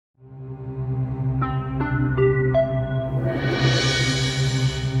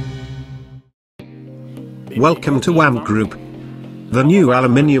Welcome to VIB Group. The new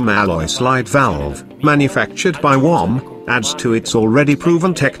aluminium alloy slide valve, manufactured by VIB, adds to its already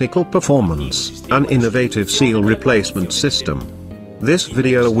proven technical performance an innovative seal replacement system. This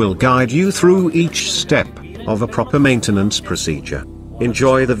video will guide you through each step of a proper maintenance procedure.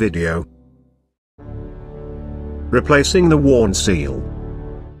 Enjoy the video. Replacing the worn seal.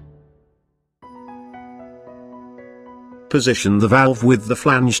 Position the valve with the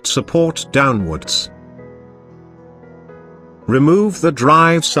flanged support downwards. Remove the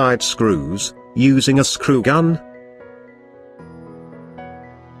drive side screws, using a screw gun.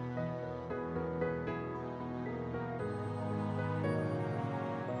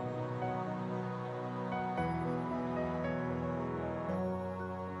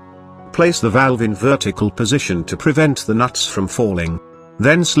 Place the valve in vertical position to prevent the nuts from falling.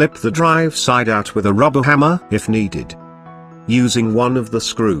 Then slip the drive side out with a rubber hammer if needed. Using one of the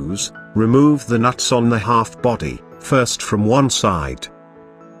screws, remove the nuts on the half body, first from one side,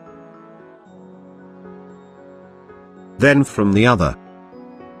 then from the other.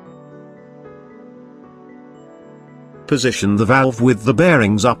 Position the valve with the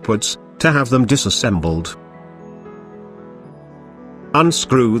bearings upwards, to have them disassembled.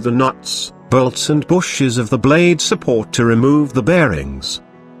 Unscrew the nuts, bolts and bushes of the blade support to remove the bearings.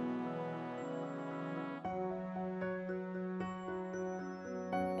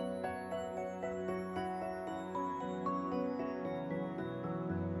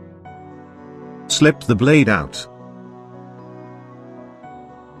 Slip the blade out.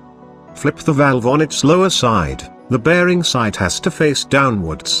 Flip the valve on its lower side, the bearing side has to face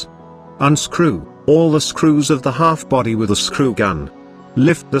downwards. Unscrew all the screws of the half body with a screw gun.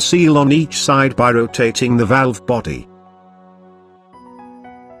 Lift the seal on each side by rotating the valve body.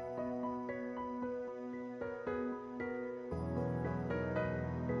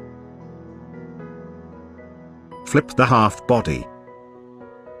 Flip the half body.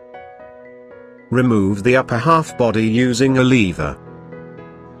 Remove the upper half body using a lever.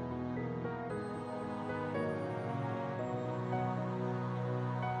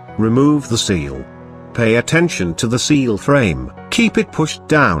 Remove the seal. Pay attention to the seal frame, keep it pushed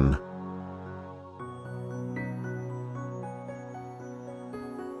down.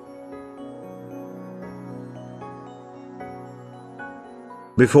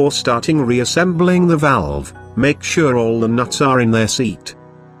 Before starting reassembling the valve, make sure all the nuts are in their seat.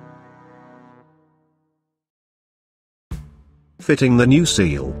 Fitting the new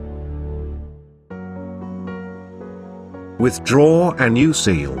seal. Withdraw a new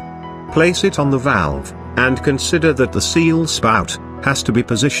seal. Place it on the valve, and consider that the seal spout has to be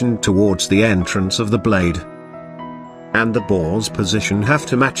positioned towards the entrance of the blade, and the bore's position have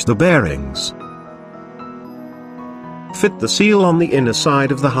to match the bearings. Fit the seal on the inner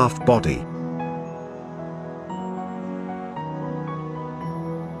side of the half body.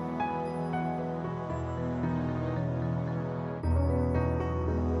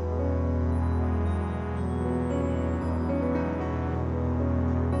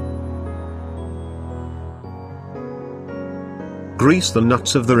 Grease the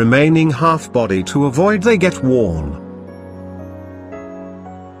nuts of the remaining half body to avoid they get worn.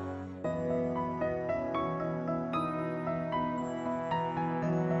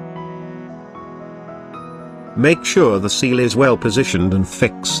 Make sure the seal is well positioned and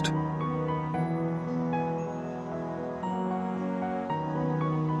fixed.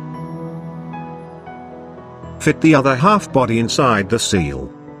 Fit the other half body inside the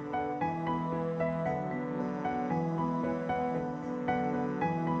seal.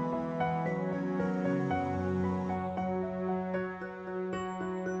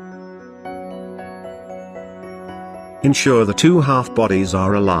 Ensure the two half bodies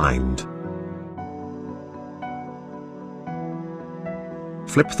are aligned.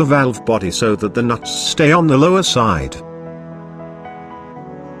 Flip the valve body so that the nuts stay on the lower side.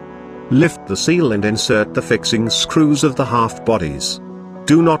 Lift the seal and insert the fixing screws of the half bodies.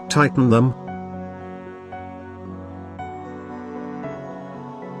 Do not tighten them.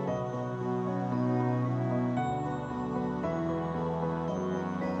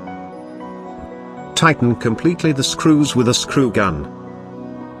 Tighten completely the screws with a screw gun.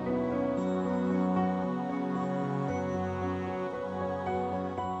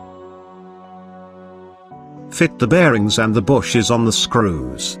 Fit the bearings and the bushes on the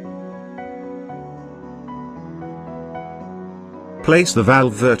screws. Place the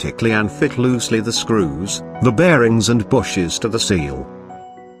valve vertically and fit loosely the screws, the bearings and bushes to the seal.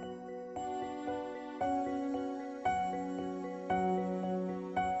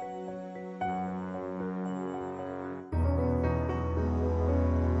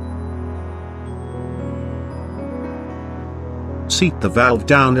 seat the valve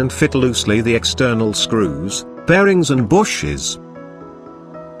down and fit loosely the external screws, bearings and bushes.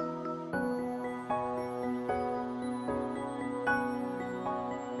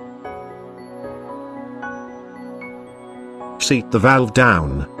 Seat the valve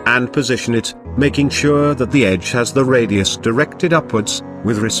down, and position it, making sure that the edge has the radius directed upwards,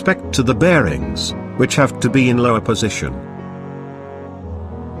 with respect to the bearings, which have to be in lower position.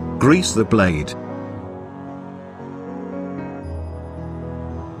 Grease the blade.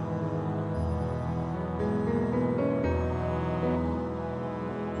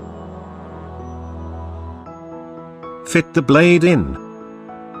 Fit the blade in.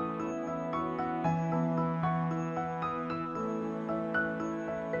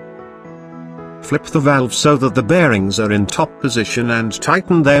 Flip the valve so that the bearings are in top position and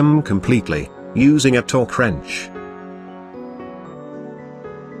tighten them completely, using a torque wrench.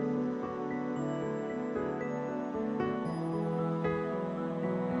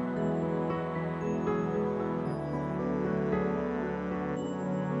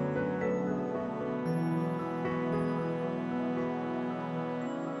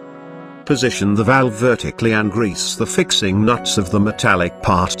 Position the valve vertically and grease the fixing nuts of the metallic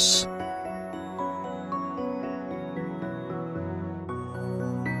parts.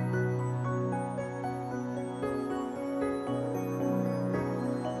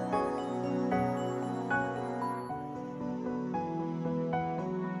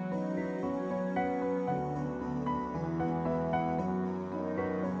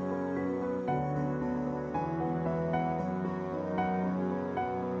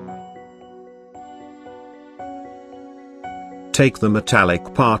 Take the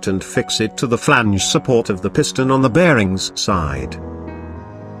metallic part and fix it to the flange support of the piston on the bearings side.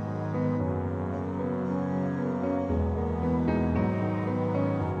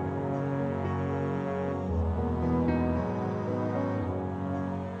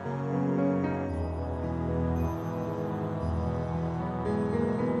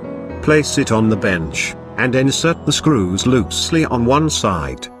 Place it on the bench, and insert the screws loosely on one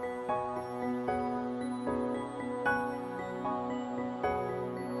side.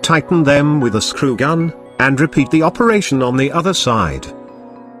 Tighten them with a screw gun, and repeat the operation on the other side.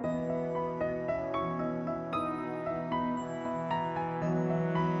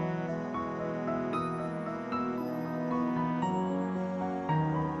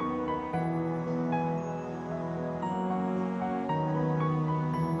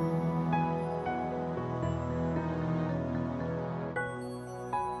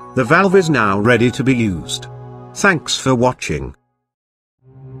 The valve is now ready to be used. Thanks for watching.